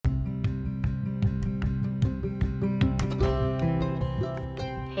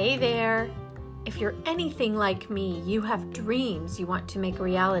Hey there! If you're anything like me, you have dreams you want to make a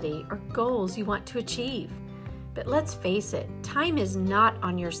reality or goals you want to achieve. But let's face it, time is not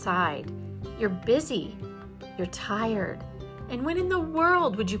on your side. You're busy, you're tired, and when in the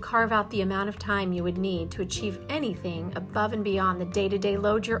world would you carve out the amount of time you would need to achieve anything above and beyond the day-to-day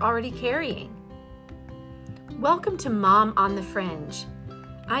load you're already carrying? Welcome to Mom on the Fringe.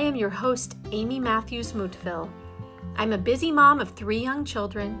 I am your host, Amy Matthews Mutville. I'm a busy mom of 3 young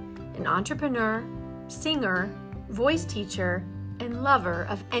children, an entrepreneur, singer, voice teacher, and lover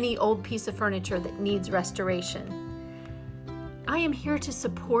of any old piece of furniture that needs restoration. I am here to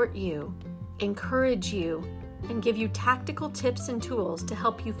support you, encourage you, and give you tactical tips and tools to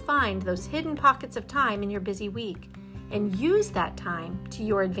help you find those hidden pockets of time in your busy week and use that time to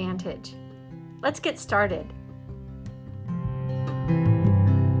your advantage. Let's get started.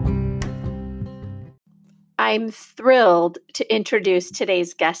 I'm thrilled to introduce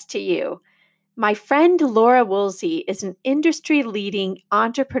today's guest to you. My friend Laura Woolsey is an industry-leading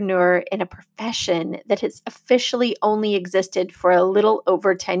entrepreneur in a profession that has officially only existed for a little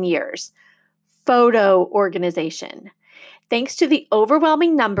over 10 years, photo organization. Thanks to the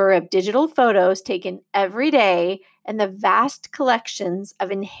overwhelming number of digital photos taken every day and the vast collections of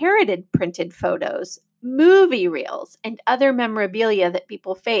inherited printed photos, movie reels, and other memorabilia that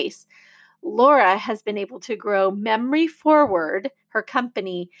people face, Laura has been able to grow Memory Forward, her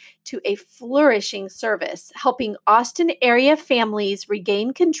company, to a flourishing service, helping Austin area families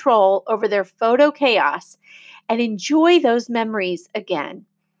regain control over their photo chaos and enjoy those memories again.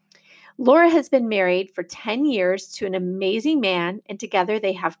 Laura has been married for 10 years to an amazing man, and together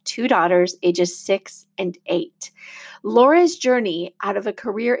they have 2 daughters, ages 6 and 8. Laura's journey out of a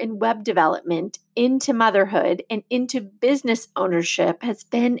career in web development into motherhood and into business ownership has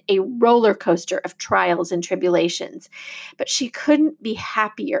been a roller coaster of trials and tribulations. But she couldn't be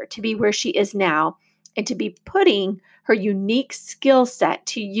happier to be where she is now and to be putting her unique skill set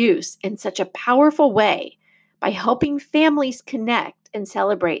to use in such a powerful way by helping families connect and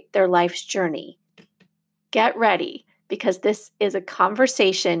celebrate their life's journey. Get ready, because this is a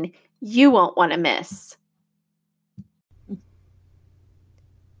conversation you won't want to miss.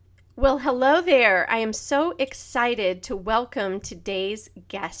 Well, hello there. I am so excited to welcome today's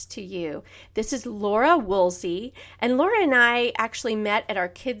guest to you. This is Laura Woolsey, and Laura and I actually met at our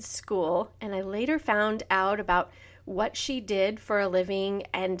kids' school, and I later found out about what she did for a living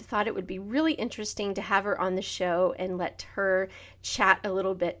and thought it would be really interesting to have her on the show and let her chat a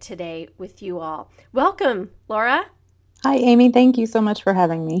little bit today with you all. Welcome, Laura. Hi, Amy. Thank you so much for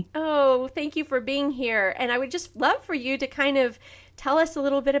having me. Oh, thank you for being here. And I would just love for you to kind of tell us a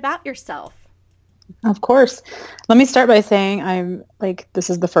little bit about yourself. Of course. Let me start by saying this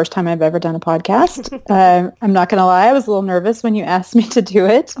is the first time I've ever done a podcast. I'm not going to lie. I was a little nervous when you asked me to do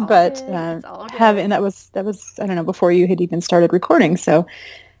it, but that was, I don't know, before you had even started recording. So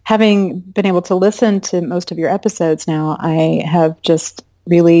having been able to listen to most of your episodes now, I have just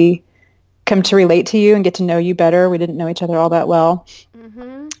really come to relate to you and get to know you better. We didn't know each other all that well.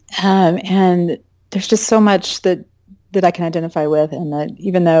 Mm-hmm. And there's just so much that I can identify with, and that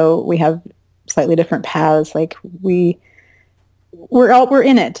even though we have slightly different paths, like we're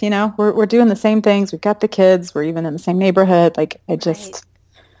in it, you know, we're doing the same things. We've got the kids, we're even in the same neighborhood.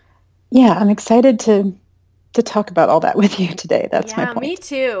 I'm excited to talk about all that with you today. That's my point. Me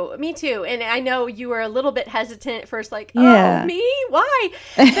too. And I know you were a little bit hesitant at first, like, oh, me? Why?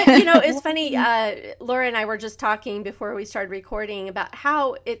 But, it's funny. Laura and I were just talking before we started recording about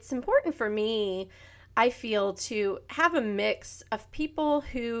how it's important for me, I feel, to have a mix of people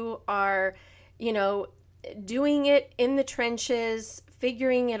who are, doing it in the trenches,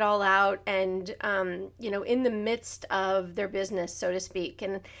 figuring it all out, and, in the midst of their business, so to speak.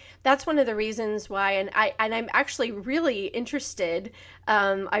 And that's one of the reasons why, and I'm actually really interested.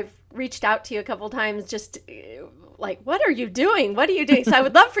 I've reached out to you a couple times, just like, what are you doing? What are you doing? So I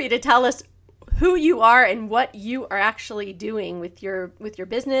would love for you to tell us who you are and what you are actually doing with your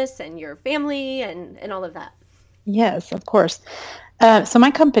business and your family and all of that. Yes, of course. So my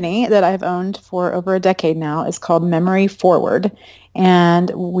company that I've owned for over a decade now is called Memory Forward,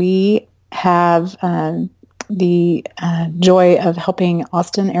 and we have the joy of helping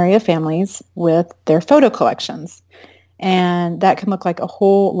Austin area families with their photo collections. And that can look like a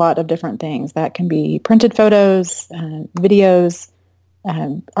whole lot of different things. That can be printed photos, videos,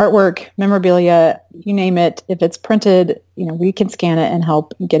 artwork, memorabilia, you name it. If it's printed, we can scan it and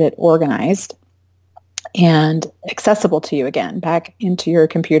help get it organized and accessible to you again, back into your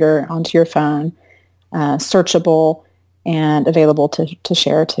computer, onto your phone, searchable and available to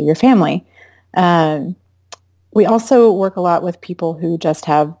share to your family. we also work a lot with people who just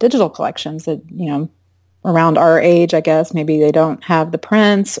have digital collections that, around our age, I guess, maybe they don't have the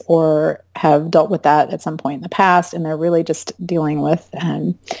prints or have dealt with that at some point in the past, and they're really just dealing with,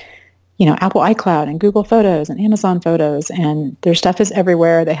 Apple iCloud and Google Photos and Amazon Photos, and their stuff is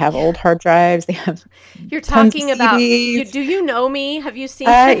everywhere. They have old hard drives. They have You're talking about, do you know me? Have you seen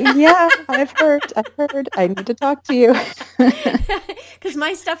Yeah, I've heard. I need to talk to you. Because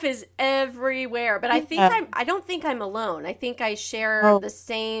my stuff is everywhere, but I don't think I'm alone. I think I share the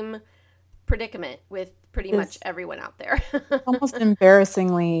same predicament with pretty much everyone out there. Almost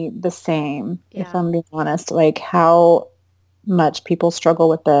embarrassingly the same, if I'm being honest, like how much people struggle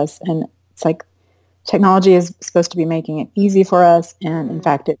with this. And it's like technology is supposed to be making it easy for us. And in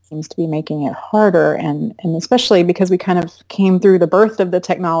fact, it seems to be making it harder. And especially because we kind of came through the birth of the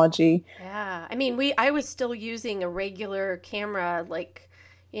technology. Yeah. I mean, I was still using a regular camera,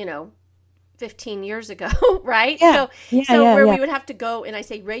 15 years ago, right? Yeah. So we would have to go, and I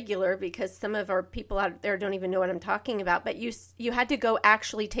say regular because some of our people out there don't even know what I'm talking about, but you had to go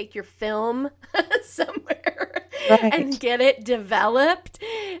actually take your film somewhere and get it developed,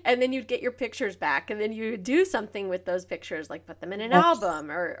 and then you'd get your pictures back, and then you would do something with those pictures, like put them in an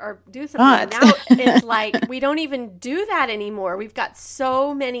album or do something. Now it's like we don't even do that anymore. We've got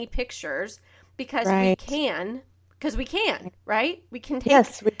so many pictures because we can. Because we can, right? We can take.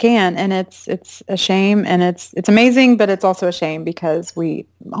 Yes, we can, and it's a shame, and it's amazing, but it's also a shame because we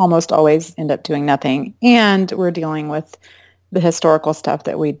almost always end up doing nothing, and we're dealing with the historical stuff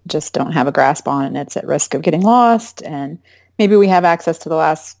that we just don't have a grasp on, and it's at risk of getting lost. And maybe we have access to the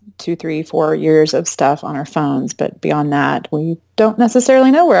last 2, 3, 4 years of stuff on our phones, but beyond that, we don't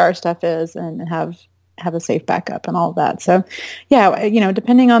necessarily know where our stuff is and have a safe backup and all of that. So, yeah,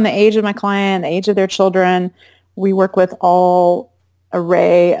 depending on the age of my client, the age of their children. We work with all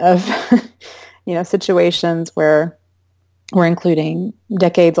array of, situations where we're including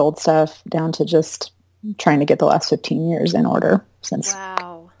decades old stuff down to just trying to get the last 15 years in order since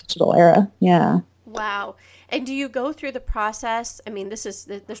digital era. Yeah. Wow. And do you go through the process? I mean,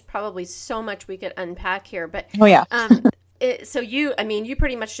 there's probably so much we could unpack here, but so you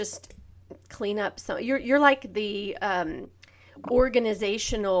pretty much just clean up. So you're like the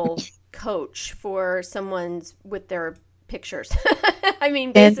organizational coach for someone's with their pictures. I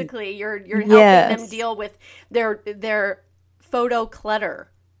mean, basically, you're helping them deal with their photo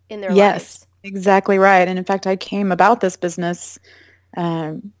clutter in their lives. Yes, exactly right. And in fact, I came about this business.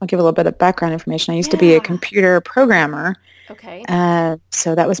 I'll give a little bit of background information. I used to be a computer programmer. Okay.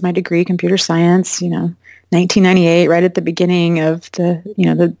 So that was my degree, computer science. 1998, right at the beginning of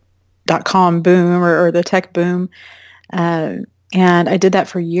the .com boom or the tech boom. And I did that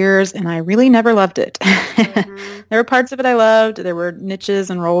for years, and I really never loved it. Mm-hmm. There were parts of it I loved. There were niches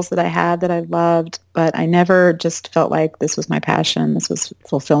and roles that I had that I loved, but I never just felt like this was my passion. This was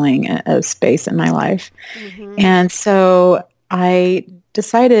fulfilling a space in my life. Mm-hmm. And so I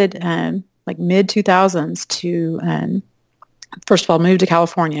decided mid-2000s to first of all, move to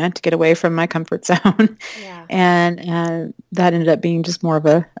California to get away from my comfort zone. Yeah. And that ended up being just more of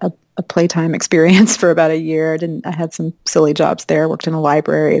a playtime experience for about a year. I had some silly jobs there, worked in a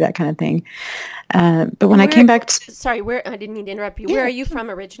library, that kind of thing. But when I came back Sorry, I didn't mean to interrupt you. Where are you from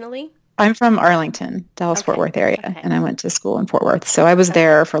originally? I'm from Arlington, Dallas-Fort Worth area, and I went to school in Fort Worth. So I was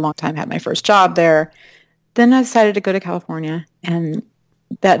there for a long time, had my first job there. Then I decided to go to California, and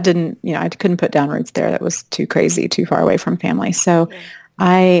that didn't, I couldn't put down roots there. That was too crazy, too far away from family. So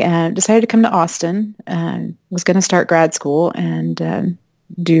I decided to come to Austin, was going to start grad school and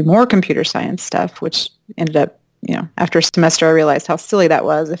do more computer science stuff, which ended up, after a semester, I realized how silly that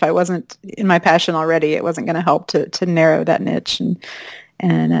was. If I wasn't in my passion already, it wasn't going to help to narrow that niche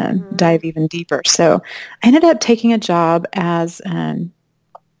and dive even deeper. So I ended up taking a job as an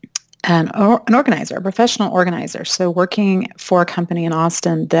organizer, a professional organizer. So working for a company in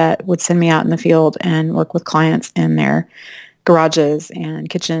Austin that would send me out in the field and work with clients in their garages and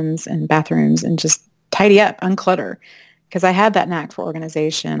kitchens and bathrooms and just tidy up, unclutter. Because I had that knack for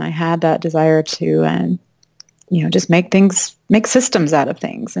organization. I had that desire to, just make systems out of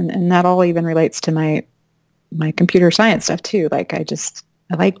things. And that all even relates to my computer science stuff too. Like I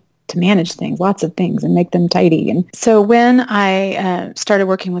like to manage things, lots of things, and make them tidy. And so when I started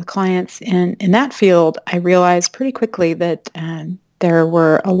working with clients in that field, I realized pretty quickly that there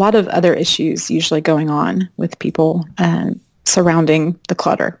were a lot of other issues usually going on with people surrounding the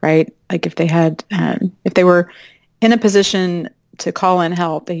clutter, right? Like if they were in a position to call in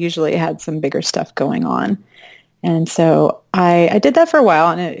help, they usually had some bigger stuff going on. And so I did that for a while,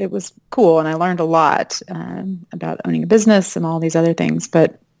 and it was cool, and I learned a lot about owning a business and all these other things.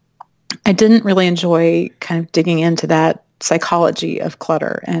 But I didn't really enjoy kind of digging into that psychology of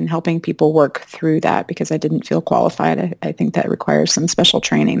clutter and helping people work through that because I didn't feel qualified. I think that requires some special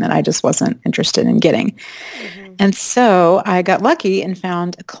training that I just wasn't interested in getting. Mm-hmm. And so I got lucky and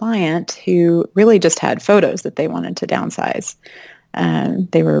found a client who really just had photos that they wanted to downsize.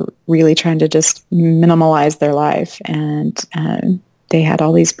 They were really trying to just minimalize their life, and they had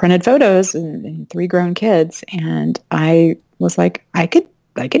all these printed photos and 3 grown kids. And I was like, I could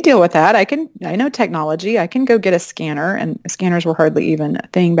deal with that. I know technology. I can go get a scanner, and scanners were hardly even a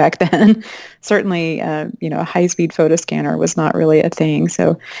thing back then. Certainly, a high-speed photo scanner was not really a thing.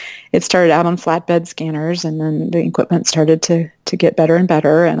 So it started out on flatbed scanners, and then the equipment started to get better and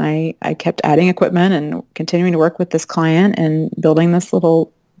better. And I kept adding equipment and continuing to work with this client and building this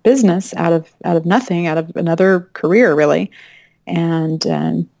little business out of nothing, out of another career, really. And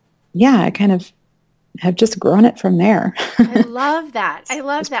I kind of have just grown it from there. I love that.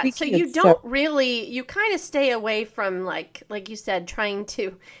 So you don't really, you kind of stay away from like you said, trying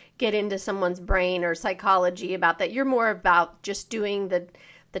to get into someone's brain or psychology about that. You're more about just doing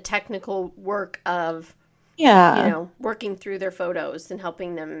the technical work of, working through their photos and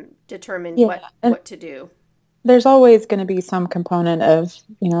helping them determine what to do. There's always going to be some component of,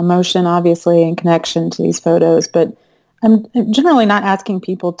 emotion, obviously, and connection to these photos, but I'm generally not asking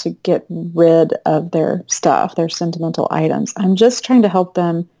people to get rid of their stuff, their sentimental items. I'm just trying to help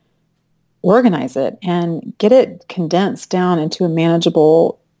them organize it and get it condensed down into a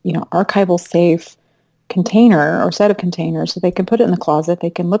manageable, archival safe container or set of containers so they can put it in the closet. They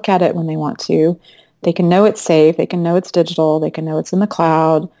can look at it when they want to. They can know it's safe. They can know it's digital. They can know it's in the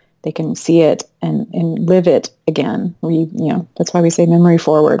cloud. They can see it and live it again. That's why we say memory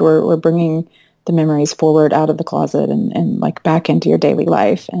forward. We're bringing the memories forward out of the closet and like back into your daily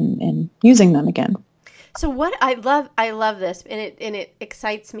life and using them again. So what I love this, and it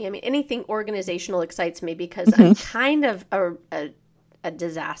excites me. I mean, anything organizational excites me because I'm kind of a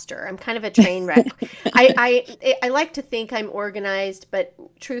disaster. I'm kind of a train wreck. I like to think I'm organized, but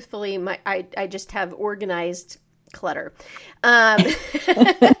truthfully, I just have organized clutter.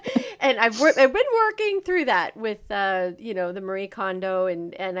 And I've been working through that with, the Marie Kondo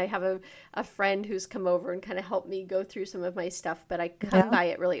and I have a friend who's come over and kind of helped me go through some of my stuff, but I come by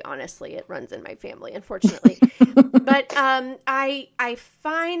it really honestly. It runs in my family, unfortunately. But I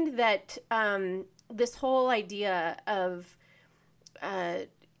find that this whole idea of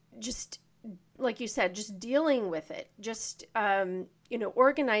just, like you said, just dealing with it, just,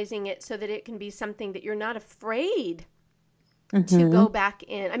 organizing it so that it can be something that you're not afraid to go back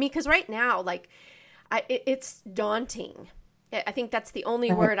in. I mean, because right now, it's daunting. I think that's the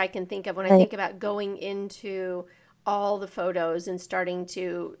only word I can think of when I think about going into all the photos and starting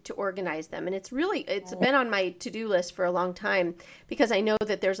to organize them. And it's been on my to-do list for a long time because I know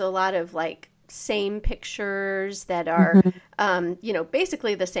that there's a lot of same pictures that are,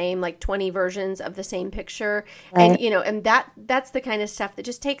 basically the same, 20 versions of the same picture. Right. And that's the kind of stuff that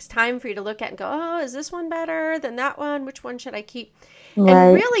just takes time for you to look at and go, oh, is this one better than that one? Which one should I keep? Right.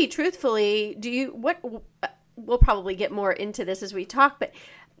 And really, truthfully, we'll probably get more into this as we talk, but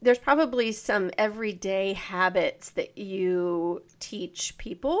there's probably some everyday habits that you teach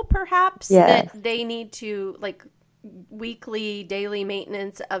people, perhaps, that they need to, weekly, daily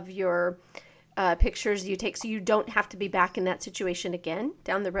maintenance of your pictures you take so you don't have to be back in that situation again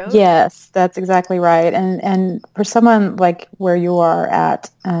down the road? Yes, that's exactly right. And for someone like where you are at,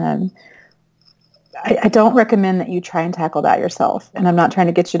 I don't recommend that you try and tackle that yourself. And I'm not trying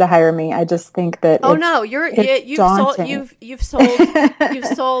to get you to hire me. I just think that you've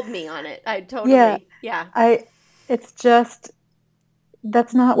sold me on it. I totally it's just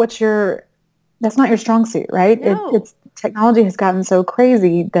that's not your strong suit, right? No. It's technology has gotten so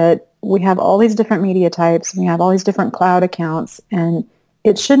crazy that we have all these different media types. We have all these different cloud accounts, and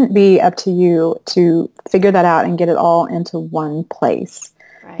it shouldn't be up to you to figure that out and get it all into one place.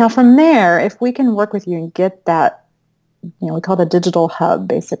 Right. Now, from there, if we can work with you and get that, we call it a digital hub,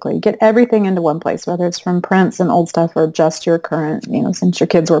 basically, get everything into one place, whether it's from prints and old stuff or just your current, since your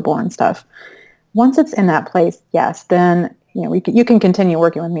kids were born stuff. Once it's in that place, yes, then you can continue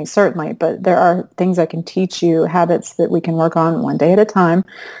working with me, certainly, but there are things I can teach you, habits that we can work on one day at a time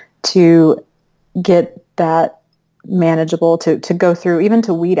to get that manageable, to go through, even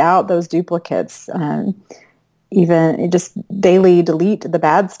to weed out those duplicates, even just daily delete the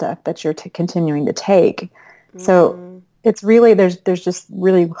bad stuff that you're continuing to take. So it's really, there's just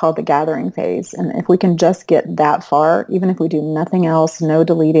really called the gathering phase. And if we can just get that far, even if we do nothing else, no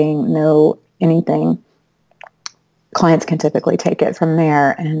deleting, no anything, clients can typically take it from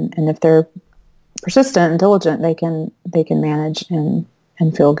there. And if they're persistent and diligent, they can manage and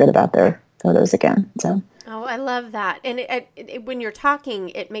and feel good about their photos again. So. Oh, I love that. And when you're talking,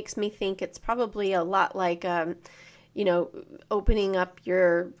 it makes me think it's probably a lot like, opening up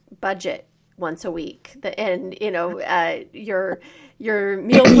your budget once a week, and your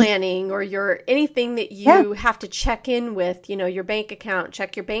meal planning, or your anything that you have to check in with, your bank account,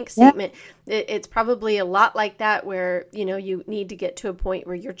 check your bank statement. It's probably a lot like that, where you need to get to a point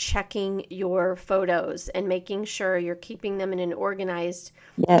where you're checking your photos and making sure you're keeping them in an organized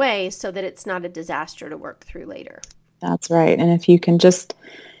way, so that it's not a disaster to work through later. That's right. And if you can just,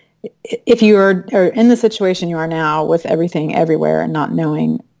 if you are in the situation you are now with everything everywhere and not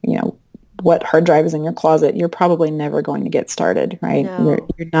knowing, what hard drive is in your closet, you're probably never going to get started, right? No.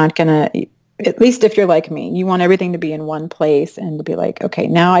 You're not going to, at least if you're like me, you want everything to be in one place and to be like, okay,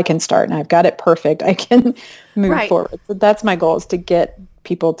 now I can start and I've got it perfect. I can move forward. So that's my goal, is to get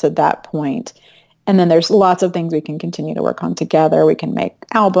people to that point. And then there's lots of things we can continue to work on together. We can make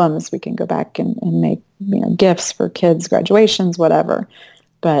albums. We can go back and make, gifts for kids, graduations, whatever.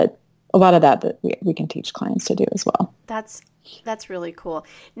 But a lot of that we can teach clients to do as well. That's really cool.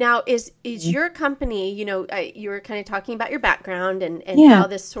 Now, is your company, you were kind of talking about your background and how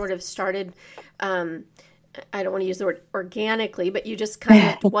this sort of started, I don't want to use the word organically, but you just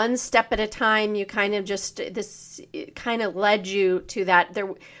kind of one step at a time, you kind of it kind of led you to that.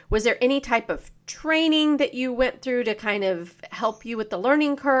 Was there any type of training that you went through to kind of help you with the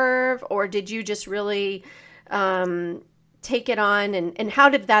learning curve, or did you just really take it on, and how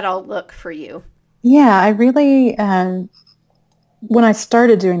did that all look for you? Yeah, I really, when I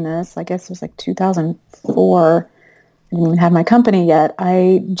started doing this, I guess it was like 2004, I didn't even have my company yet.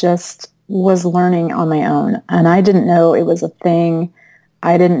 I just was learning on my own, and I didn't know it was a thing.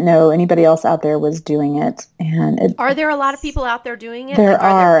 I didn't know anybody else out there was doing it. And are there a lot of people out there doing it? There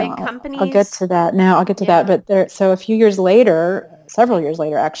are. There big companies? I'll get to that now. I'll get to that. But so a few years later, several years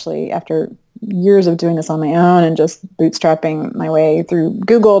later, actually, after years of doing this on my own and just bootstrapping my way through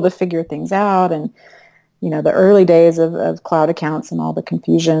Google to figure things out, and the early days of cloud accounts and all the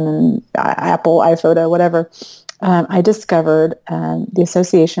confusion and Apple, iPhoto, whatever, I discovered the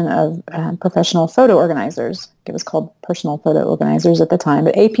Association of Professional Photo Organizers. It was called Personal Photo Organizers at the time,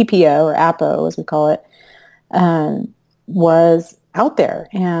 but APPO, or APO as we call it, was out there.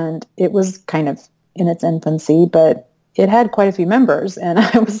 And it was kind of in its infancy, but it had quite a few members. And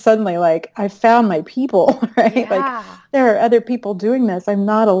I was suddenly like, I found my people, right? Yeah. Like, there are other people doing this. I'm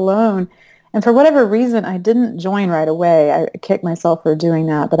not alone. And for whatever reason, I didn't join right away. I kicked myself for doing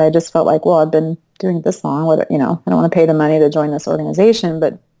that, but I just felt like, well, I've been doing it this long. I don't want to pay the money to join this organization.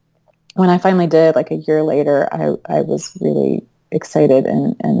 But when I finally did, like a year later, I was really excited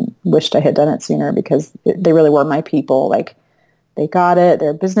and wished I had done it sooner, because they really were my people. Like, they got it.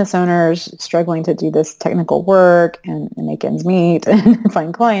 They're business owners struggling to do this technical work and make ends meet and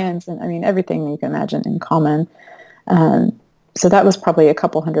find clients, and everything you can imagine in common. So that was probably a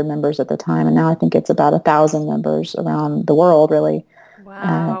couple hundred members at the time. And now I think it's about 1,000 members around the world, really.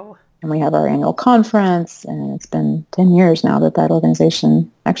 Wow. And we have our annual conference, and it's been 10 years now that organization,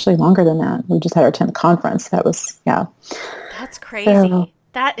 actually longer than that. We just had our 10th conference. That was, That's crazy. So,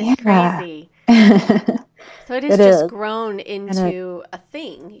 that is crazy. So it has just grown into a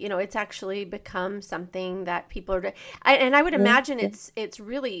thing. It's actually become something that people are doing. And I would imagine it's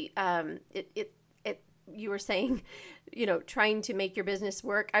really, you were saying, trying to make your business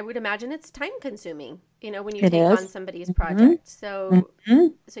work. I would imagine it's time consuming, when you take on somebody's project. So,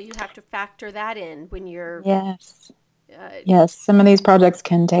 so you have to factor that in when you're. Yes. Yes. Some of these projects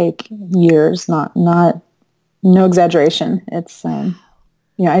can take years, no exaggeration. It's,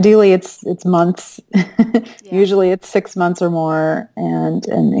 ideally it's months. Usually it's 6 months or more. And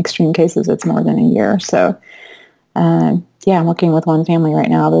in extreme cases, it's more than a year. So, I'm working with one family right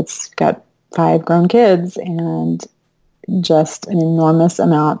now that's got 5 grown kids and just an enormous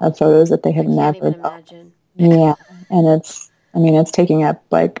amount of photos that they have never. Can't even imagine. Yeah, and it's taking up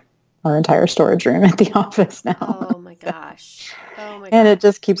like our entire storage room at the office now. Oh my gosh! And it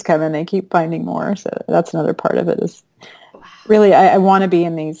just keeps coming. They keep finding more. So that's another part of it. Is really I want to be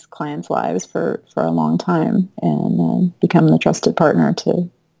in these clients' lives for a long time and become the trusted partner to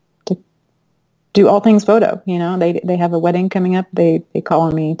do all things photo. They have a wedding coming up. They call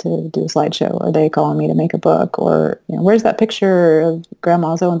on me to do a slideshow, or they call on me to make a book, or, where's that picture of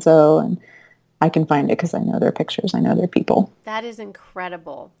grandma so-and-so? And I can find it because I know their pictures. I know their people. That is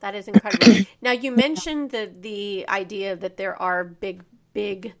incredible. Now, you mentioned the idea that there are big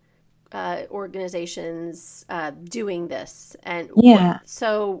organizations doing this. And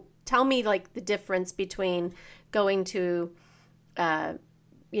so tell me, like, the difference between going to,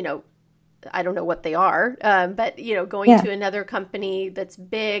 I don't know what they are, but going to another company that's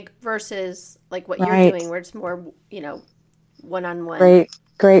big versus like what you're doing, where it's more, one-on-one.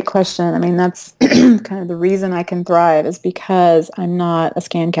 Great question. I mean, that's kind of the reason I can thrive is because I'm not a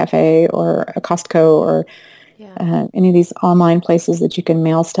Scan Cafe or a Costco or any of these online places that you can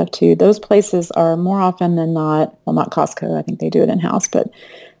mail stuff to. Those places are more often than not, well, not Costco. I think they do it in-house, but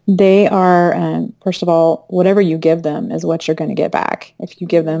they are, first of all, whatever you give them is what you're going to get back. If you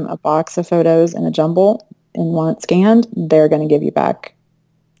give them a box of photos in a jumble and want it scanned, they're going to give you back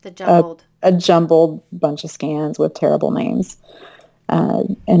a jumbled bunch of scans with terrible names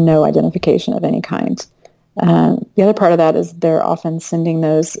and no identification of any kind. The other part of that is they're often sending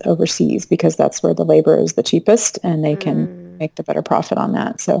those overseas because that's where the labor is the cheapest and they can make the better profit on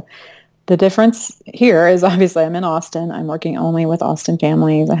that. So the difference here is obviously I'm in Austin. I'm working only with Austin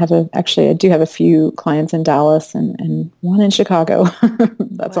families. I do have a few clients in Dallas and one in Chicago.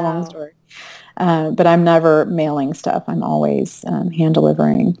 That's a long story. But I'm never mailing stuff. I'm always hand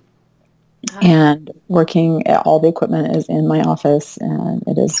delivering. And working, all the equipment is in my office, and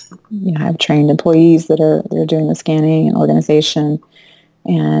it is, I have trained employees that are doing the scanning and organization,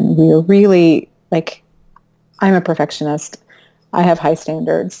 and we are really, I'm a perfectionist. I have high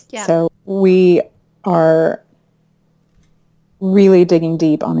standards. Yeah. So we are really digging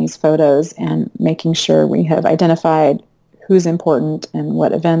deep on these photos and making sure we have identified who's important and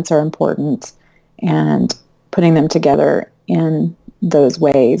what events are important and putting them together in those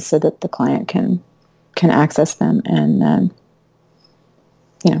ways so that the client can access them and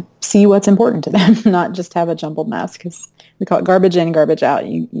see what's important to them, not just have a jumbled mess, because we call it garbage in, garbage out.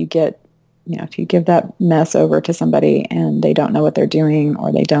 You get, if you give that mess over to somebody and they don't know what they're doing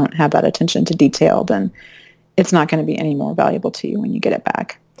or they don't have that attention to detail, then it's not going to be any more valuable to you when you get it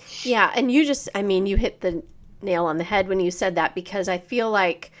back. Yeah, and you hit the nail on the head when you said that, because I feel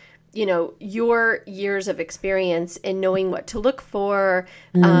like your years of experience in knowing what to look for,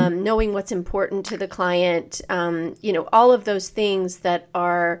 knowing what's important to the client, all of those things that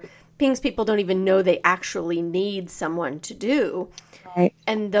are things people don't even know they actually need someone to do. Right.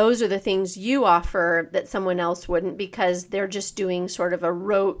 And those are the things you offer that someone else wouldn't, because they're just doing sort of a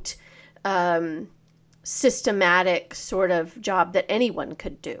rote, systematic sort of job that anyone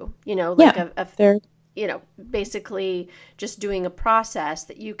could do, basically just doing a process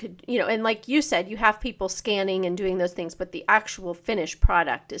that you could, and like you said, you have people scanning and doing those things, but the actual finished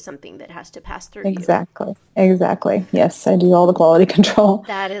product is something that has to pass through Exactly. Yes, I do all the quality control.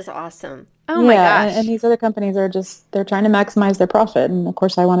 That is awesome. Oh my gosh. And these other companies are they're trying to maximize their profit. And of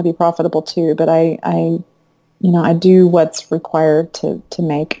course I want to be profitable too, but I do what's required to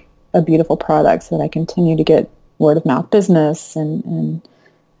make a beautiful product so that I continue to get word of mouth business and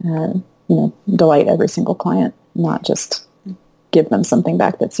delight every single client, not just give them something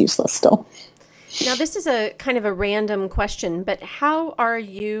back that's useless still. Now, this is a kind of a random question, but how are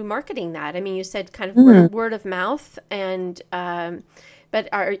you marketing that? I mean, you said kind of word of mouth, and but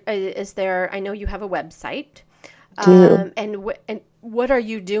is there? I know you have a website, and what are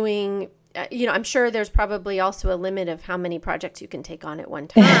you doing? I'm sure there's probably also a limit of how many projects you can take on at one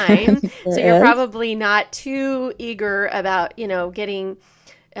time. So you're probably not too eager about getting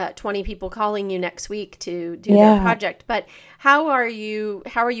 20 people calling you next week to do their project. But how are you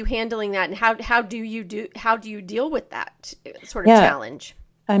handling that, and how do you deal with that sort of challenge?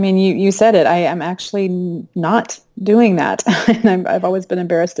 I mean, you said it. I am actually not doing that. And I've always been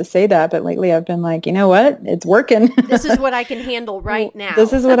embarrassed to say that, but lately I've been like, you know what? It's working. This is what I can handle right now.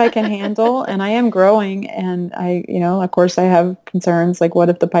 This is what I can handle, and I am growing. And I, of course, I have concerns like, what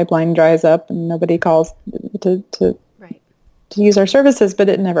if the pipeline dries up and nobody calls to use our services? But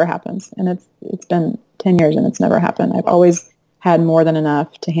it never happens, and it's been 10 years and it's never happened. I've always had more than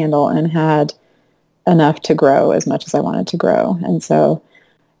enough to handle and had enough to grow as much as I wanted to grow. And so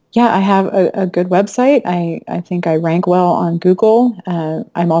I have a good website. I think I rank well on Google.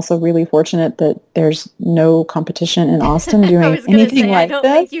 I'm also really fortunate that there's no competition in Austin doing anything like this. I don't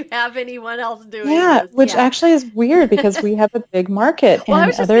think you have anyone else doing this. Which actually is weird because we have a big market. Well,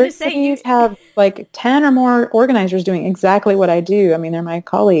 and other cities have like 10 or more organizers doing exactly what I do. I mean, they're my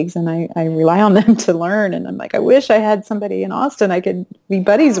colleagues, and I rely on them to learn. And I'm like, I wish I had somebody in Austin I could be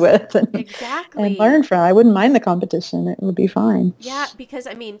buddies with and learn from. I wouldn't mind the competition. It would be fine. Yeah, because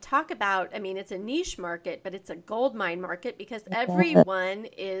it's a niche market, but it's a gold mine market because everyone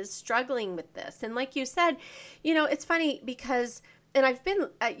is struggling with this. And like you said, it's funny because, and I've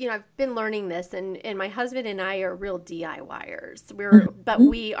been learning this, and my husband and I are real DIYers. But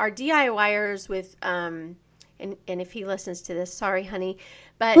we are DIYers with, and if he listens to this, sorry, honey,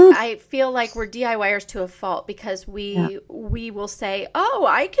 but I feel like we're DIYers to a fault because we will say, oh,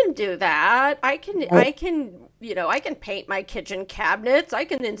 I can do that. I can, I can paint my kitchen cabinets. I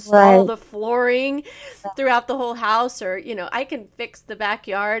can install the flooring throughout the whole house, or, I can fix the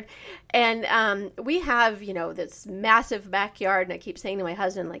backyard. And we have, this massive backyard. And I keep saying to my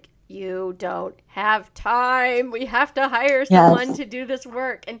husband, like, you don't have time. We have to hire someone to do this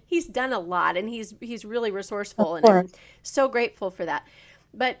work. And he's done a lot, and he's really resourceful, and I'm so grateful for that.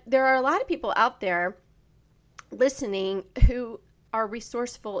 But there are a lot of people out there listening who are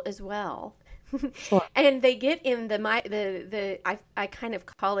resourceful as well. Sure. And they get in I kind of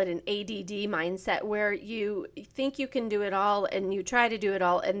call it an ADD mindset, where you think you can do it all and you try to do it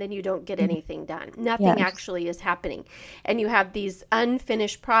all, and then you don't get anything done. Nothing actually is happening. And you have these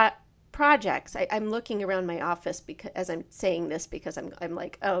unfinished projects. I'm looking around my office because as I'm saying this, because I'm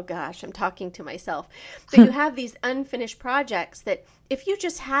like, oh gosh, I'm talking to myself. But you have these unfinished projects that if you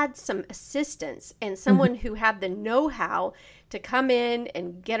just had some assistance and someone who had the know-how to come in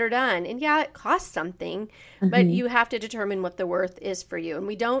and get her done, and it costs something, but you have to determine what the worth is for you. And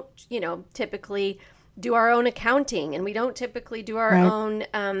we don't, typically do our own accounting, and we don't typically do our own,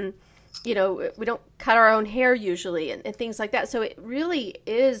 we don't cut our own hair usually, and things like that. So it really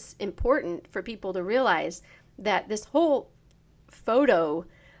is important for people to realize that this whole photo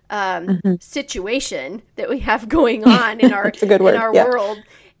situation that we have going on in our world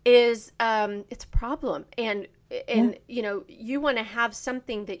is it's a problem. And you want to have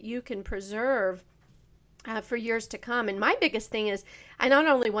something that you can preserve for years to come. And my biggest thing is I not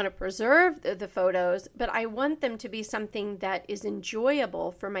only want to preserve the photos, but I want them to be something that is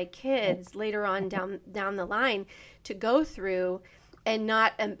enjoyable for my kids later on down the line to go through, and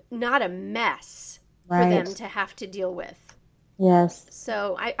not a mess for them to have to deal with. Yes.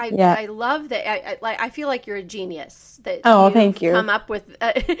 So I love that. I feel like you're a genius that thank you. Come up with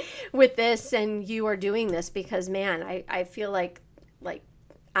this, and you are doing this, because man, I feel like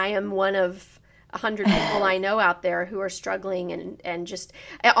I am one of 100 people I know out there who are struggling and just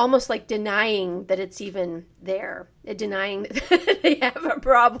almost like denying that it's even there, denying that they have a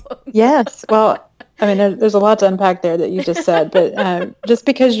problem. Yes. Well, I mean, there's a lot to unpack there that you just said, but just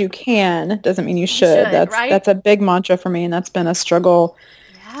because you can doesn't mean you should. That's a big mantra for me, and that's been a struggle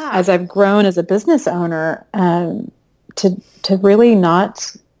as I've grown as a business owner, to really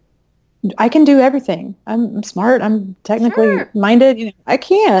not. I can do everything. I'm smart. I'm technically minded. I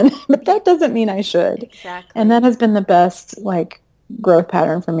can, but that doesn't mean I should. Exactly. And that has been the best growth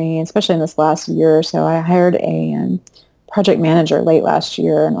pattern for me, especially in this last year or so. I hired a project manager late last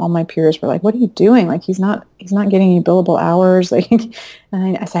year, and all my peers were like, "What are you doing? He's not getting any billable hours." And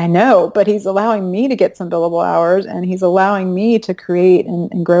I said, "I know, but he's allowing me to get some billable hours, and he's allowing me to create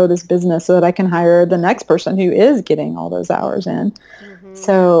and grow this business so that I can hire the next person who is getting all those hours in."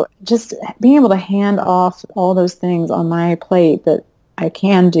 So just being able to hand off all those things on my plate that I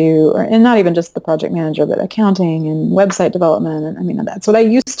can do, and not even just the project manager, but accounting and website development. And I mean, that's what I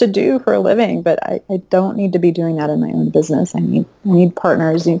used to do for a living, but I don't need to be doing that in my own business. I need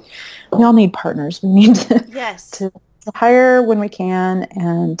partners. We all need partners. We need to hire when we can.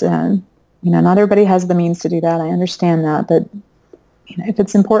 And, not everybody has the means to do that. I understand that, but if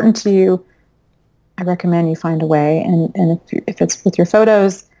it's important to you, I recommend you find a way. And if it's with your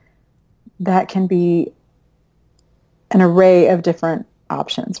photos, that can be an array of different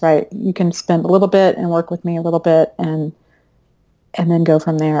options, right? You can spend a little bit and work with me a little bit and then go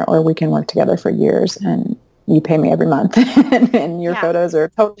from there, or we can work together for years and you pay me every month and your photos are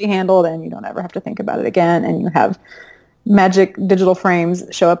totally handled and you don't ever have to think about it again, and you have magic digital frames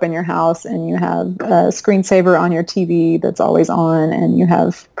show up in your house, and you have a screensaver on your TV that's always on, and you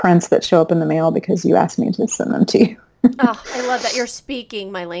have prints that show up in the mail because you asked me to send them to you. Oh, I love that. You're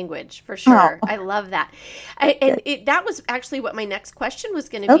speaking my language for sure. I love that. That was actually what my next question was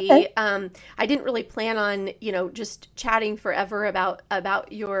going to be. I didn't really plan on, just chatting forever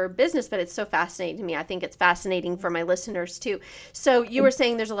about your business, but it's so fascinating to me. I think it's fascinating for my listeners too. So you were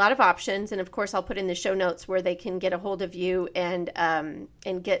saying there's a lot of options, and of course I'll put in the show notes where they can get a hold of you and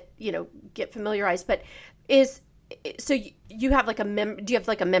get familiarized. But so you have do you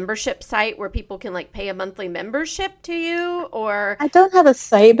have a membership site where people can pay a monthly membership to you? Or I don't have a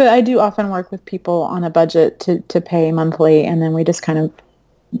site, but I do often work with people on a budget to pay monthly, and then we just kind of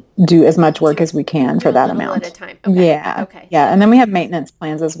do as much work as we can for that amount at a time. Okay. Yeah. Okay. Yeah. And then we have maintenance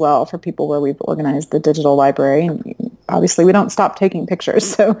plans as well for people where we've organized the digital library, and obviously we don't stop taking pictures.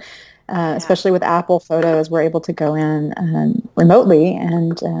 So especially with Apple Photos, we're able to go in remotely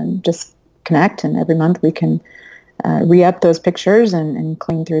and just connect, and every month we can re-up those pictures and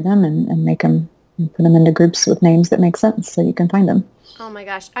clean through them and make them and put them into groups with names that make sense so you can find them. Oh my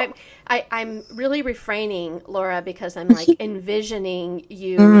gosh. I'm really refraining, Laura, because I'm like envisioning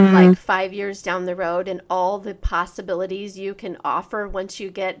you like 5 years down the road and all the possibilities you can offer once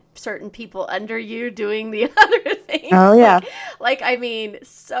you get certain people under you doing the other things. Oh yeah. I mean,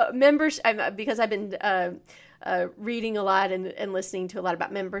 so members, because I've been reading a lot and listening to a lot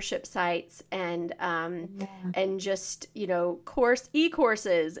about membership sites and just,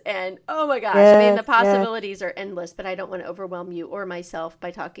 e-courses and oh my gosh, I mean, the possibilities are endless, but I don't want to overwhelm you or myself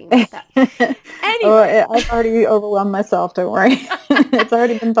by talking about that. Anyway. I've already overwhelmed myself. Don't worry. It's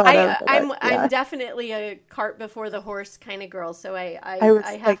already been thought of. I'm definitely a cart before the horse kind of girl. So I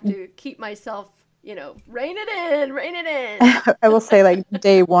have to keep myself, rein it in. I will say like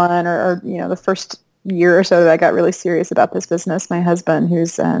day one or the first year or so that I got really serious about this business, my husband,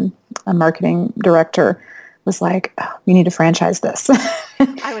 who's a marketing director, was like, oh, you need to franchise this.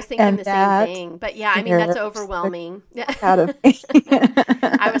 I was thinking the same thing, but yeah, I mean, that's overwhelming. Out of me.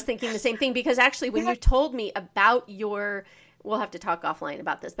 I was thinking the same thing because actually when you told me about we'll have to talk offline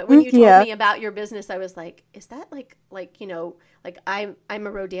about this, but when you told me about your business, I was like, is that like I'm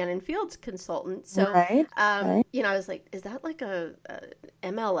a Rodan and Fields consultant. So, right. I was like, is that like a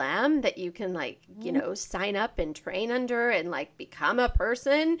MLM that you can sign up and train under and like become a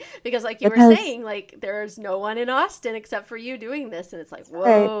person? Because like you were saying, like there's no one in Austin except for you doing this. And it's like,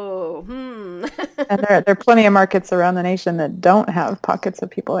 whoa. Right. And there are plenty of markets around the nation that don't have pockets of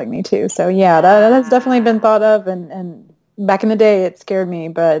people like me too. So yeah, that has definitely been thought of. And back in the day, it scared me,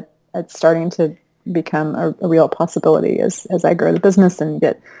 but it's starting to become a real possibility as I grow the business and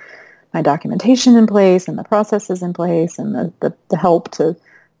get my documentation in place and the processes in place and the help to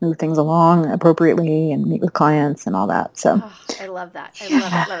move things along appropriately and meet with clients and all that. So I love that.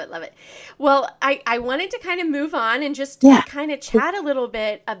 I love it. Well, I wanted to kind of move on and just kind of chat a little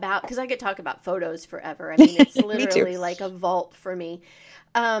bit about, because I could talk about photos forever. I mean, it's literally like a vault for me.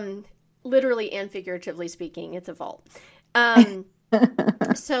 Literally and figuratively speaking, it's a vault.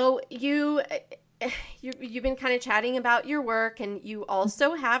 So you've been kind of chatting about your work, and you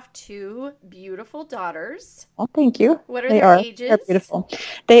also have two beautiful daughters. Well, thank you. What are their ages? They're beautiful.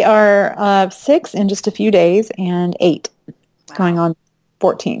 They are 6 in just a few days and 8, going on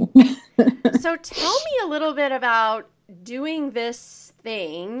 14. So tell me a little bit about doing this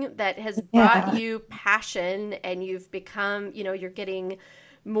thing that has brought you passion, and you've become, you're getting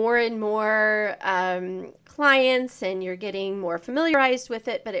more and more clients and you're getting more familiarized with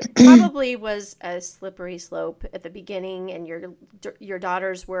it, but it probably was a slippery slope at the beginning, and your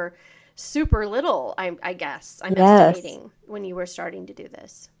daughters were super little, I guess. I'm estimating when you were starting to do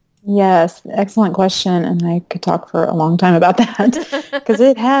this. Yes, excellent question, and I could talk for a long time about that because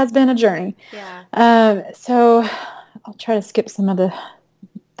it has been a journey. Yeah. So I'll try to skip some of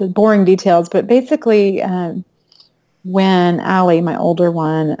the boring details, but basically when Allie, my older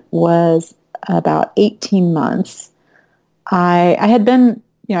one, was about 18 months, I had been,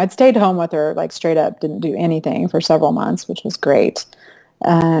 I'd stayed home with her, like straight up, didn't do anything for several months, which was great.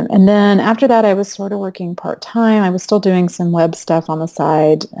 And then after that, I was sort of working part-time. I was still doing some web stuff on the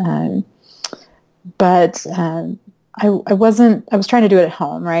side. But I was trying to do it at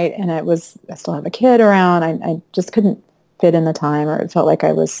home, right? And I still have a kid around. I just couldn't fit in the time, or it felt like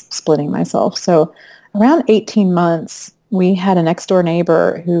I was splitting myself. So around 18 months, we had a next door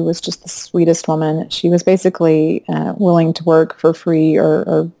neighbor who was just the sweetest woman. She was basically willing to work for free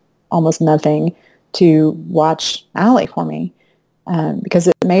or almost nothing to watch Allie for me because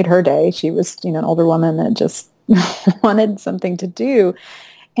it made her day. She was, an older woman that just wanted something to do.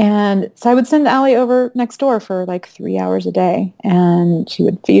 And so I would send Allie over next door for like 3 hours a day, and she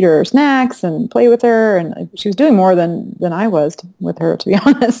would feed her snacks and play with her. And she was doing more than I was with her, to be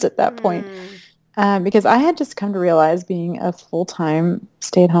honest, at that point. Because I had just come to realize being a full-time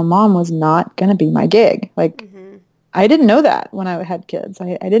stay-at-home mom was not going to be my gig. Like, I didn't know that when I had kids.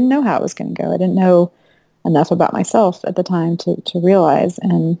 I didn't know how it was going to go. I didn't know enough about myself at the time to realize.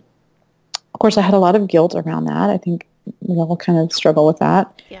 And, of course, I had a lot of guilt around that. I think we all kind of struggle with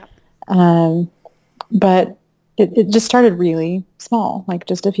that. Yeah. But it just started really small, like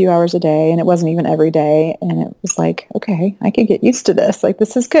just a few hours a day, and it wasn't even every day. And it was like, okay, I could get used to this. Like,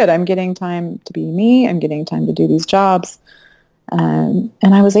 this is good. I'm getting time to be me. I'm getting time to do these jobs. And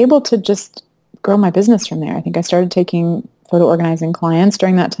I was able to just grow my business from there. I think I started taking photo organizing clients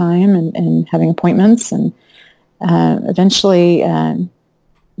during that time and having appointments. And eventually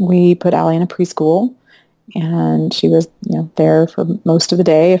we put Allie in a preschool, and she was, there for most of the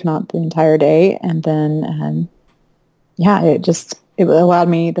day, if not the entire day. And then, it allowed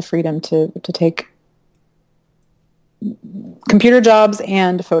me the freedom to take computer jobs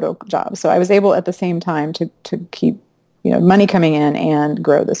and photo jobs. So I was able at the same time to keep, money coming in and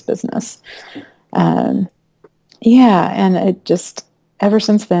grow this business. Yeah. And it just, ever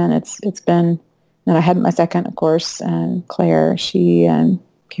since then, it's been, and I had my second, of course, Claire, she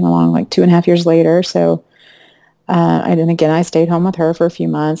came along like 2.5 years later. So, I stayed home with her for a few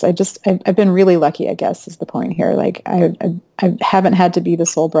months. I've been really lucky, I guess, is the point here. Like I haven't had to be the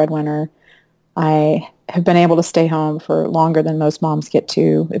sole breadwinner. I have been able to stay home for longer than most moms get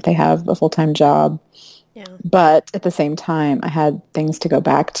to if they have a full-time job. Yeah. But at the same time, I had things to go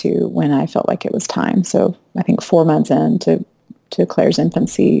back to when I felt like it was time. So I think 4 months into Claire's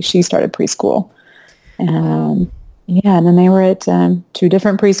infancy, she started preschool. And yeah, and then they were at 2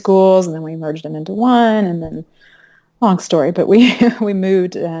 different preschools, and then we merged them into one, and then long story, but we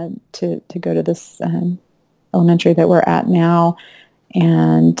moved to go to this elementary that we're at now,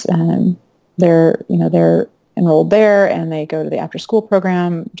 and they're enrolled there, and they go to the after school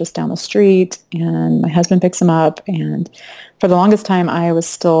program just down the street, and my husband picks them up. And for the longest time, I was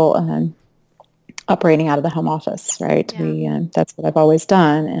still operating out of the home office, right? Yeah. That's what I've always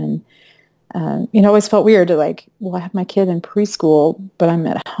done, and it always felt weird to I have my kid in preschool, but I'm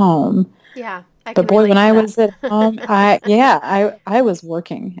at home. Yeah. But boy, when I was at home, I was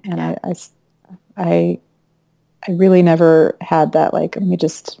working, and yeah. I really never had that, let me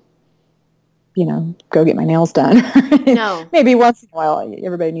just, go get my nails done. No. Maybe once in a while,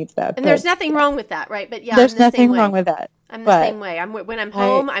 everybody needs that. And there's nothing wrong with that, right? But yeah, there's nothing wrong with that. I'm the same way. When I'm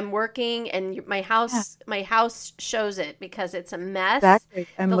home, I'm working, and my house shows it because it's a mess. Exactly.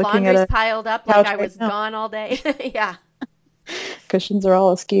 The laundry's piled up like I was gone all day. Yeah. Cushions are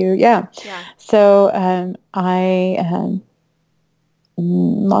all askew. Yeah. Yeah. So I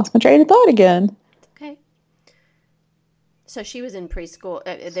lost my train of thought again. Okay. So she was in preschool.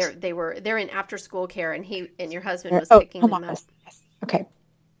 They're in after school care, and your husband was picking them up. Okay.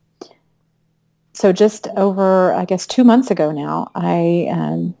 So just over, I guess, 2 months ago now,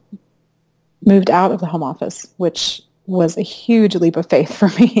 I moved out of the home office, which was a huge leap of faith for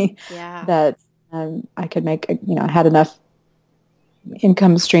me. Yeah. That I could make. I had enough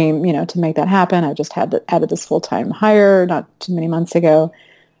income stream, to make that happen. I just added this full-time hire not too many months ago.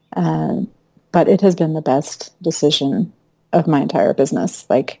 But it has been the best decision of my entire business.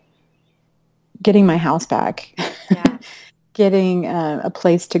 Getting my house back, yeah. Getting a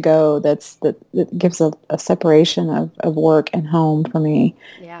place to go that gives a separation of work and home for me.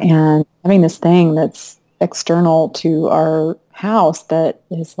 Yeah. And having this thing that's external to our house that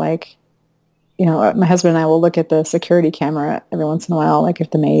is my husband and I will look at the security camera every once in a while,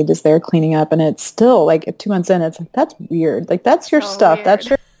 if the maid is there cleaning up, and it's still 2 months in, it's that's weird. That's your stuff. Weird. That's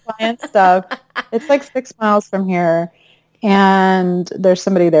your client stuff. It's 6 miles from here, and there's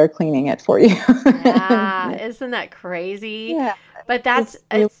somebody there cleaning it for you. Yeah, isn't that crazy? Yeah. But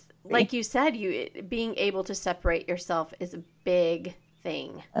it's like you said, being able to separate yourself is a big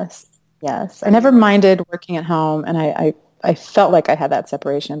thing. Yes. I never minded working at home, and I felt like I had that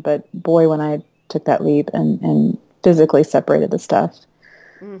separation, but boy, when I took that leap and physically separated the stuff.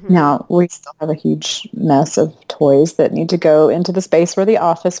 Mm-hmm. Now, we still have a huge mess of toys that need to go into the space where the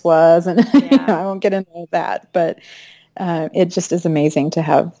office was, and I won't get into that, but it just is amazing to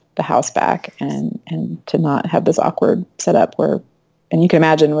have the house back and to not have this awkward setup where, and you can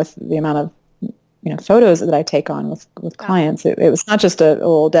imagine with the amount of photos that I take on with clients, it was not just a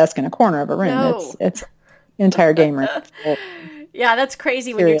little desk in a corner of a room. No. It's entire game room. Yeah, that's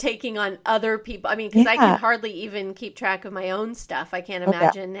crazy when you're taking on other people. I mean, because I can hardly even keep track of my own stuff. I can't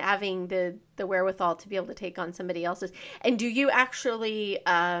imagine having the wherewithal to be able to take on somebody else's. And do you actually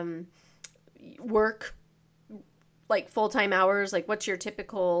work full-time hours? What's your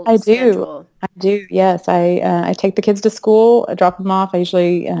typical schedule? I do. Yes. I take the kids to school, I drop them off. I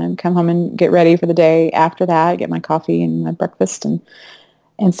usually come home and get ready for the day after that, get my coffee and my breakfast, and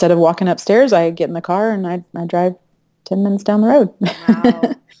instead of walking upstairs, I get in the car and I drive 10 minutes down the road.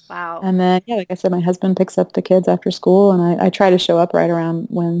 Wow. And then, like I said, my husband picks up the kids after school, and I try to show up right around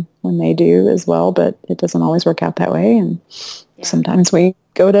when they do as well, but it doesn't always work out that way. And sometimes we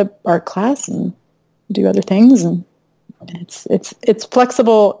go to art class and do other things, and it's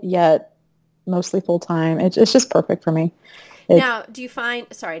flexible yet mostly full time. It's just perfect for me. Now, do you find,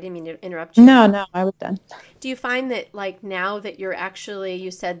 sorry, I didn't mean to interrupt you. No, I was done. Do you find that like now that you're actually, you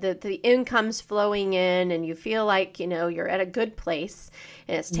said that the income's flowing in and you feel like, you're at a good place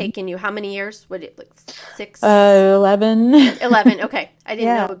and it's taken you how many years? What it like 6? 11. 11. Okay. I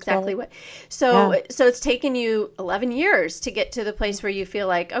didn't know exactly 12. what. So it's taken you 11 years to get to the place where you feel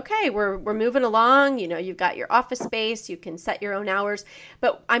like, okay, we're moving along. You've got your office space, you can set your own hours.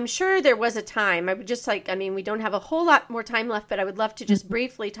 But I'm sure there was a time, I would just we don't have a whole lot more time left, but I would love to just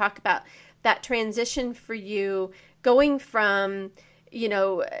briefly talk about that transition for you going from,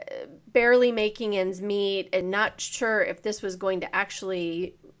 barely making ends meet and not sure if this was going to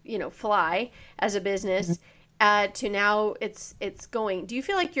actually, fly as a business to now it's going. Do you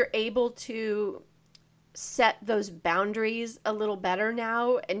feel like you're able to set those boundaries a little better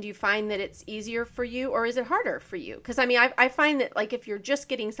now? And do you find that it's easier for you or is it harder for you? Because I find that like if you're just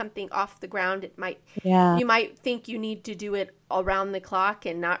getting something off the ground, you might think you need to do it around the clock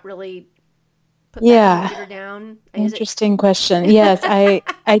and not really put that computer down. Interesting question. Yes,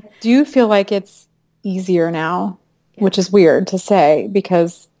 I do feel like it's easier now, which is weird to say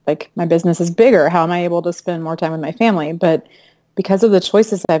because like my business is bigger. How am I able to spend more time with my family? But because of the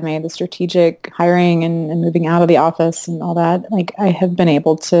choices I've made, the strategic hiring and moving out of the office and all that, like I have been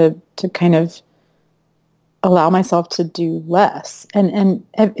able to kind of allow myself to do less. And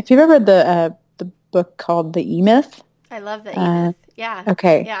if you've ever read the book called The E-Myth. I love the E-Myth. Yeah.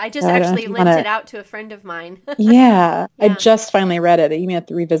 Okay. Yeah, I just actually lent it out to a friend of mine. Yeah. I just finally read it.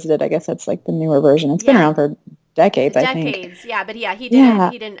 E-Myth Revisited. I guess that's like the newer version. It's been around for decades, I think. Decades, yeah. But he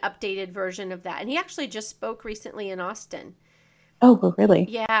did an updated version of that. And he actually just spoke recently in Austin. Oh, really?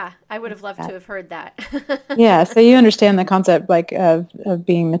 Yeah. I would have loved to have heard that. Yeah. So you understand the concept like of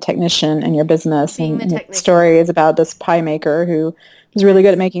being the technician in your business. And the story is about this pie maker who was really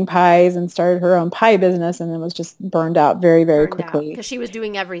good at making pies and started her own pie business and then was just burned out very, very quickly. Because she was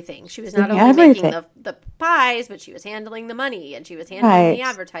doing everything. She was not only making the pies, but she was handling the money and she was handling the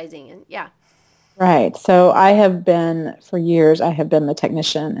advertising. And Right. So for years, I have been the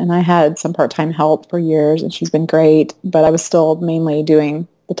technician and I had some part-time help for years and she's been great, but I was still mainly doing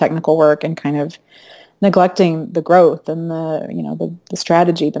the technical work and kind of neglecting the growth and the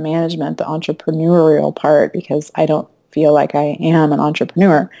strategy, the management, the entrepreneurial part because I don't feel like I am an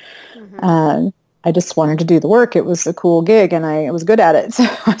entrepreneur. I just wanted to do the work. It was a cool gig and I was good at it. So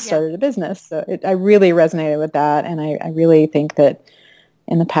I started a business. So I really resonated with that. And I really think that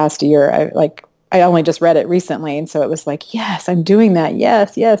in the past year, I only just read it recently. And so it was like, yes, I'm doing that.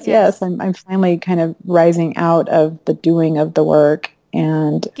 Yes. I'm finally kind of rising out of the doing of the work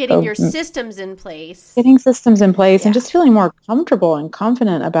and getting your systems in place. And just feeling more comfortable and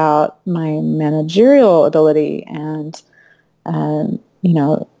confident about my managerial ability and,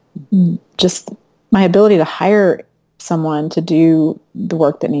 just my ability to hire someone to do the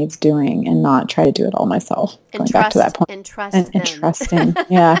work that needs doing and not try to do it all myself. Going back to that point. And trusting.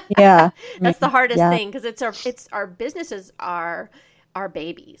 Yeah. That's the hardest thing because our businesses are our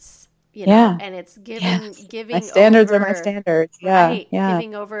babies. And it's giving my standards over, are my standards. Yeah, right,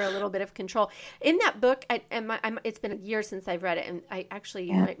 giving over a little bit of control. In that book, it's been a year since I've read it, and I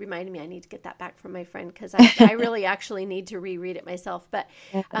actually you might remind me I need to get that back from my friend because I really actually need to reread it myself. But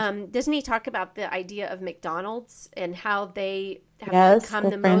doesn't he talk about the idea of McDonald's and how they have become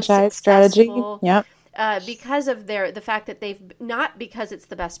the most franchise successful? Strategy. Yep. Because of the fact that they've not because it's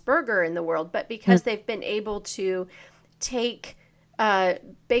the best burger in the world, but because they've been able to take.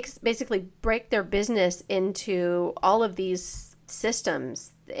 Basically break their business into all of these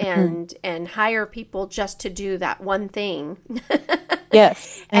systems and hire people just to do that one thing.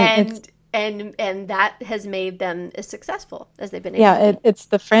 Yes. And that has made them as successful as they've been able to be. It's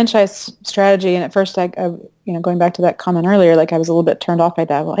the franchise strategy. And at first I going back to that comment earlier, like I was a little bit turned off by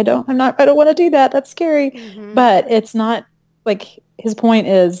that. Well, I don't want to do that. That's scary. But it's not like his point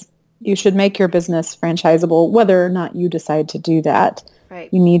is you should make your business franchisable, whether or not you decide to do that.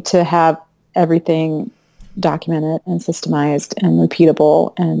 Right. You need to have everything documented and systemized and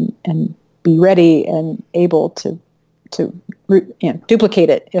repeatable and be ready and able to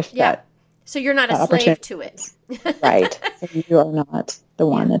duplicate it if that. So you're not a slave to it. Right. So you are not the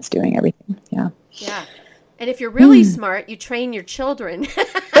one that's doing everything. Yeah. Yeah. And if you're really smart, you train your children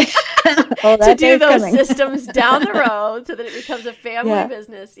to do those systems down the road so that it becomes a family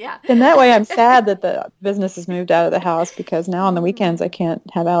business. Yeah. And that way I'm sad that the business has moved out of the house because now on the weekends I can't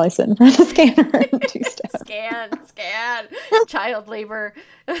have Allie sit in front of the scanner and do stuff. Scan. Child labor.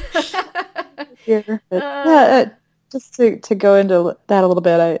 Just to go into that a little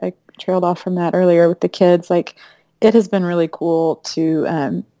bit, I trailed off from that earlier with the kids. Like, it has been really cool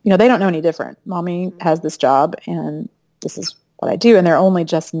to, they don't know any different. Mommy has this job and this is what I do. And they're only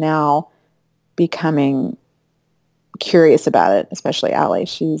just now becoming curious about it, especially Allie.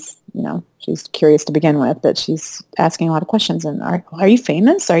 She's curious to begin with, but she's asking a lot of questions. And are you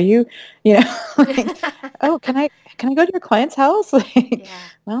famous? Are you, like, oh, can I go to your client's house? Like,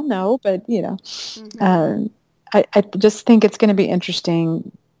 well, no, but I just think it's going to be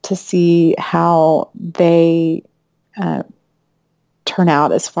interesting to see how they turn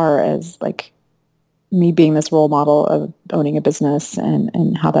out as far as like me being this role model of owning a business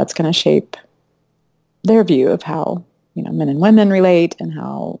and how that's going to shape their view of how, men and women relate and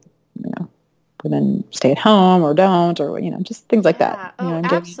how, women stay at home or don't, or, just things like that.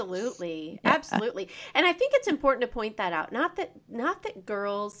 Absolutely. Yeah. Absolutely. And I think it's important to point that out. Not that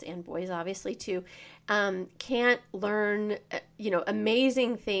girls and boys, obviously too, can't learn,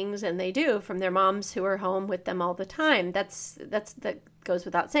 amazing things, and they do, from their moms who are home with them all the time. That goes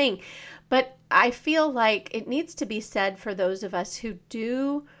without saying. But I feel like it needs to be said for those of us who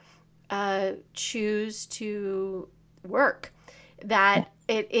do choose to work, that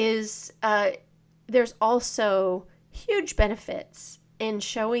it is, there's also huge benefits in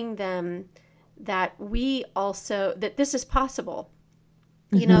showing them that that this is possible,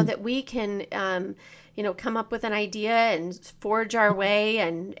 that we can, come up with an idea and forge our way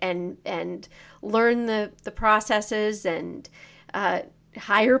and learn the processes and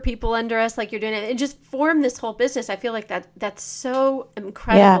hire people under us like you're doing it and just form this whole business. I feel like that's so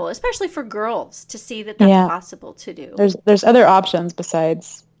incredible, especially for girls, to see that that's possible to do. There's other options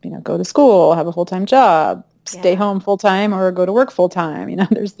besides, go to school, have a full-time job, stay home full-time, or go to work full-time.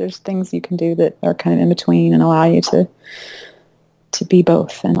 There's things you can do that are kind of in between and allow you to be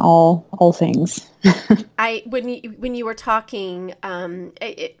both and all things. When you were talking,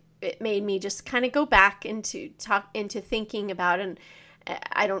 it made me just kind of go back into thinking about, and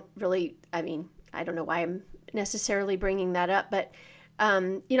I don't know why I'm necessarily bringing that up, but I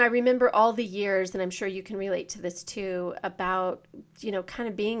remember all the years, and I'm sure you can relate to this too, about, kind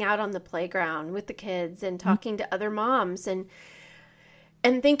of being out on the playground with the kids and talking to other moms and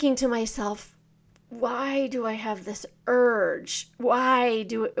thinking to myself, why do I have this urge? Why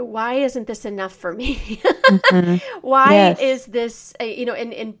isn't this enough for me? Why is this,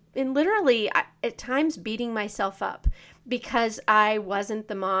 and literally at times beating myself up because I wasn't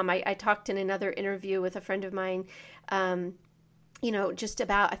the mom. I talked in another interview with a friend of mine, just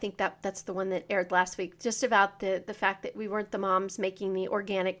about, I think that's the one that aired last week, just about the fact that we weren't the moms making the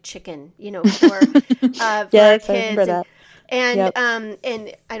organic chicken, for our kids. I remember that. And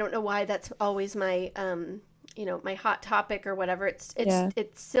I don't know why that's always my, my hot topic or whatever. It's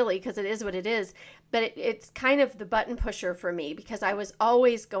silly because it is what it is, but it's kind of the button pusher for me, because I was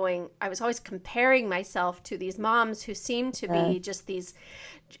always comparing myself to these moms who seemed to be just these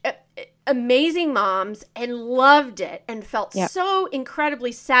amazing moms and loved it and felt so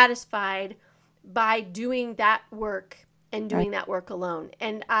incredibly satisfied by doing that work and doing that work alone.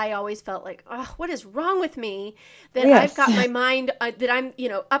 And I always felt like, oh, what is wrong with me that I've got my mind, that I'm,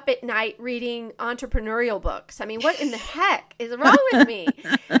 up at night reading entrepreneurial books. I mean, what in the heck is wrong with me?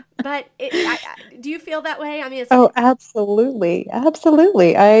 But do you feel that way? I mean, absolutely.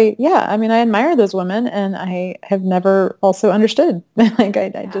 Absolutely. I admire those women, and I have never also understood. Like,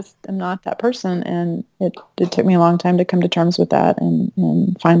 I just am not that person. And it took me a long time to come to terms with that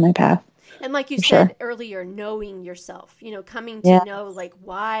and find my path. And like you said earlier, knowing yourself, coming to know like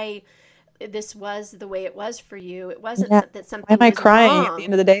why this was the way it was for you. It wasn't that something Why am I crying wrong at the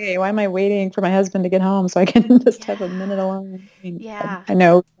end of the day? Why am I waiting for my husband to get home so I can just have a minute alone? I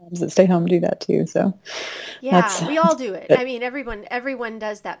know moms that stay home do that too. So we all do it. I mean, everyone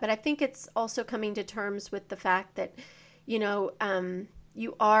does that. But I think it's also coming to terms with the fact that,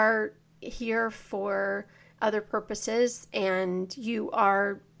 you are here for other purposes, and you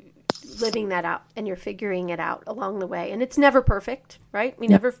are living that out, and you're figuring it out along the way. And it's never perfect, right? We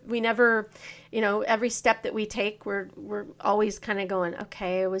never, every step that we take, we're always kind of going,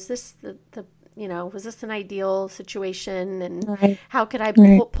 okay, was this was this an ideal situation? And how could I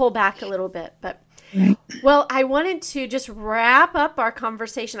pull back a little bit? But, well, I wanted to just wrap up our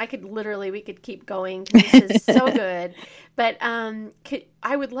conversation. We could keep going. This is so good. But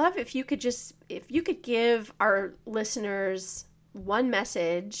I would love if you could give our listeners one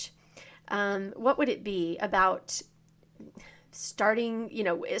message. What would it be about starting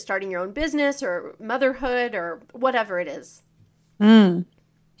your own business or motherhood or whatever it is?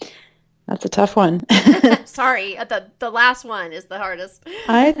 That's a tough one. Sorry, the last one is the hardest.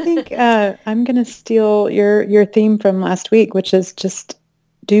 I think I'm going to steal your theme from last week, which is just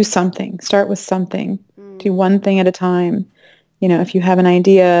do something. Start with something. Do one thing at a time. If you have an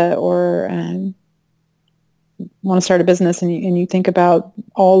idea or want to start a business and you think about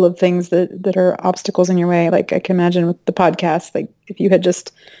all of things that are obstacles in your way. Like I can imagine with the podcast, like if you had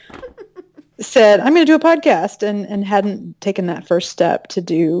just said, I'm going to do a podcast and hadn't taken that first step to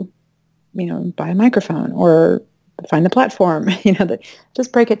do, buy a microphone or find the platform, that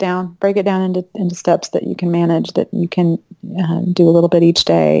just break it down into steps that you can manage, that you can do a little bit each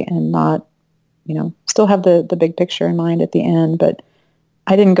day and not, still have the big picture in mind at the end. But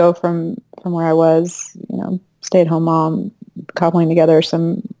I didn't go from where I was, stay-at-home mom, cobbling together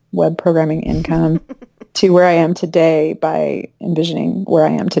some web programming income to where I am today by envisioning where I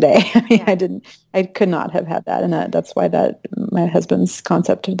am today. I mean, I could not have had that. And that's why my husband's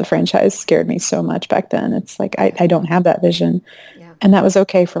concept of the franchise scared me so much back then. It's like, I don't have that vision. Yeah. And that was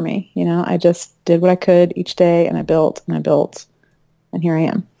okay for me. I just did what I could each day and I built, and here I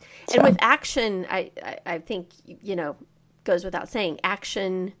am. So. And with action, I think, goes without saying,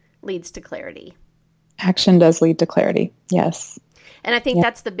 action leads to clarity. Action does lead to clarity. Yes. And I think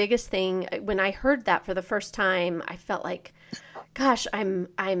that's the biggest thing. When I heard that for the first time, I felt like, gosh, I'm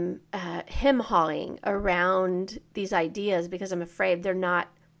hem-hawing around these ideas because I'm afraid they're not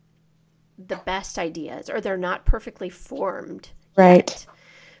the best ideas or they're not perfectly formed. Right. Yet.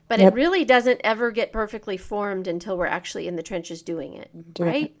 But it really doesn't ever get perfectly formed until we're actually in the trenches doing it,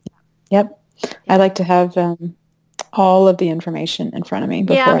 right? Yep. I like to have all of the information in front of me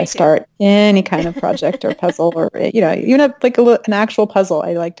before I start any kind of project or puzzle or, even like an actual puzzle.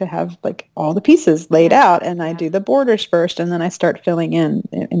 I like to have like all the pieces laid out and I do the borders first and then I start filling in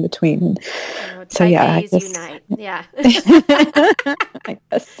between. So I guess, unite. Yeah. I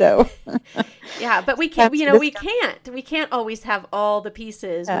guess so. Yeah, but we can't, we can't always have all the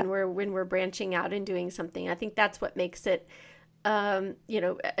pieces when we're branching out and doing something. I think that's what makes it,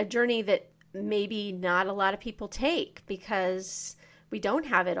 a journey that maybe not a lot of people take because we don't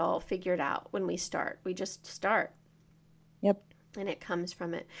have it all figured out when we start. We just start. Yep. And it comes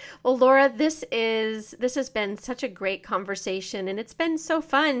from it. Well, Laura, this has been such a great conversation and it's been so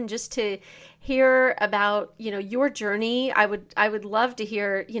fun just to hear about, your journey. I would love to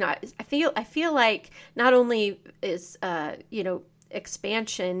hear, I feel like not only is,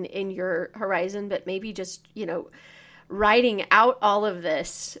 expansion in your horizon, but maybe just, writing out all of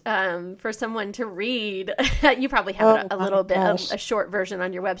this for someone to read. You probably have a little bit of a short version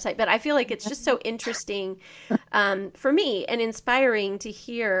on your website, but I feel like it's just so interesting for me and inspiring to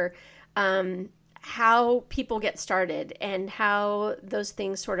hear how people get started and how those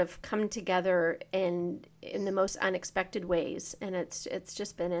things sort of come together in the most unexpected ways. And it's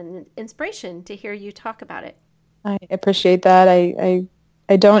just been an inspiration to hear you talk about it. I appreciate that.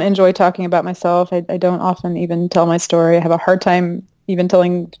 I don't enjoy talking about myself. I don't often even tell my story. I have a hard time even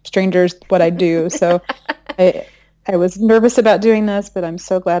telling strangers what I do. So I was nervous about doing this, but I'm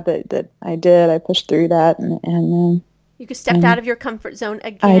so glad that I did. I pushed through that. And you stepped out of your comfort zone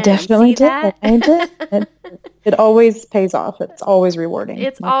again. I definitely did. I did. It always pays off. It's always rewarding.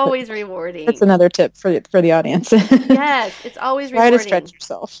 It's always rewarding. That's another tip for the audience. Yes, it's always rewarding. Try to stretch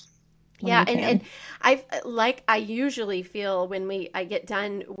yourself. Yeah, and I usually feel when I get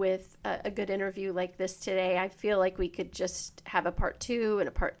done with a good interview like this today, I feel like we could just have a part 2 and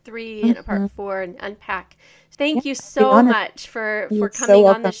a part 3 and a part 4 and unpack. Thank you so much for coming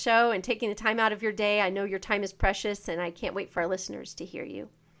on the show and taking the time out of your day. I know your time is precious and I can't wait for our listeners to hear you.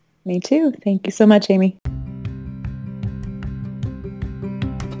 Me too. Thank you so much, Amy.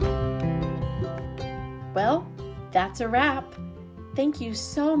 Well, that's a wrap. Thank you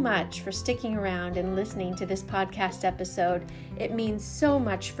so much for sticking around and listening to this podcast episode. It means so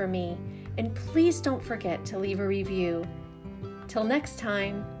much for me. And please don't forget to leave a review. Till next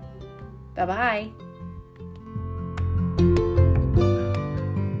time, bye-bye.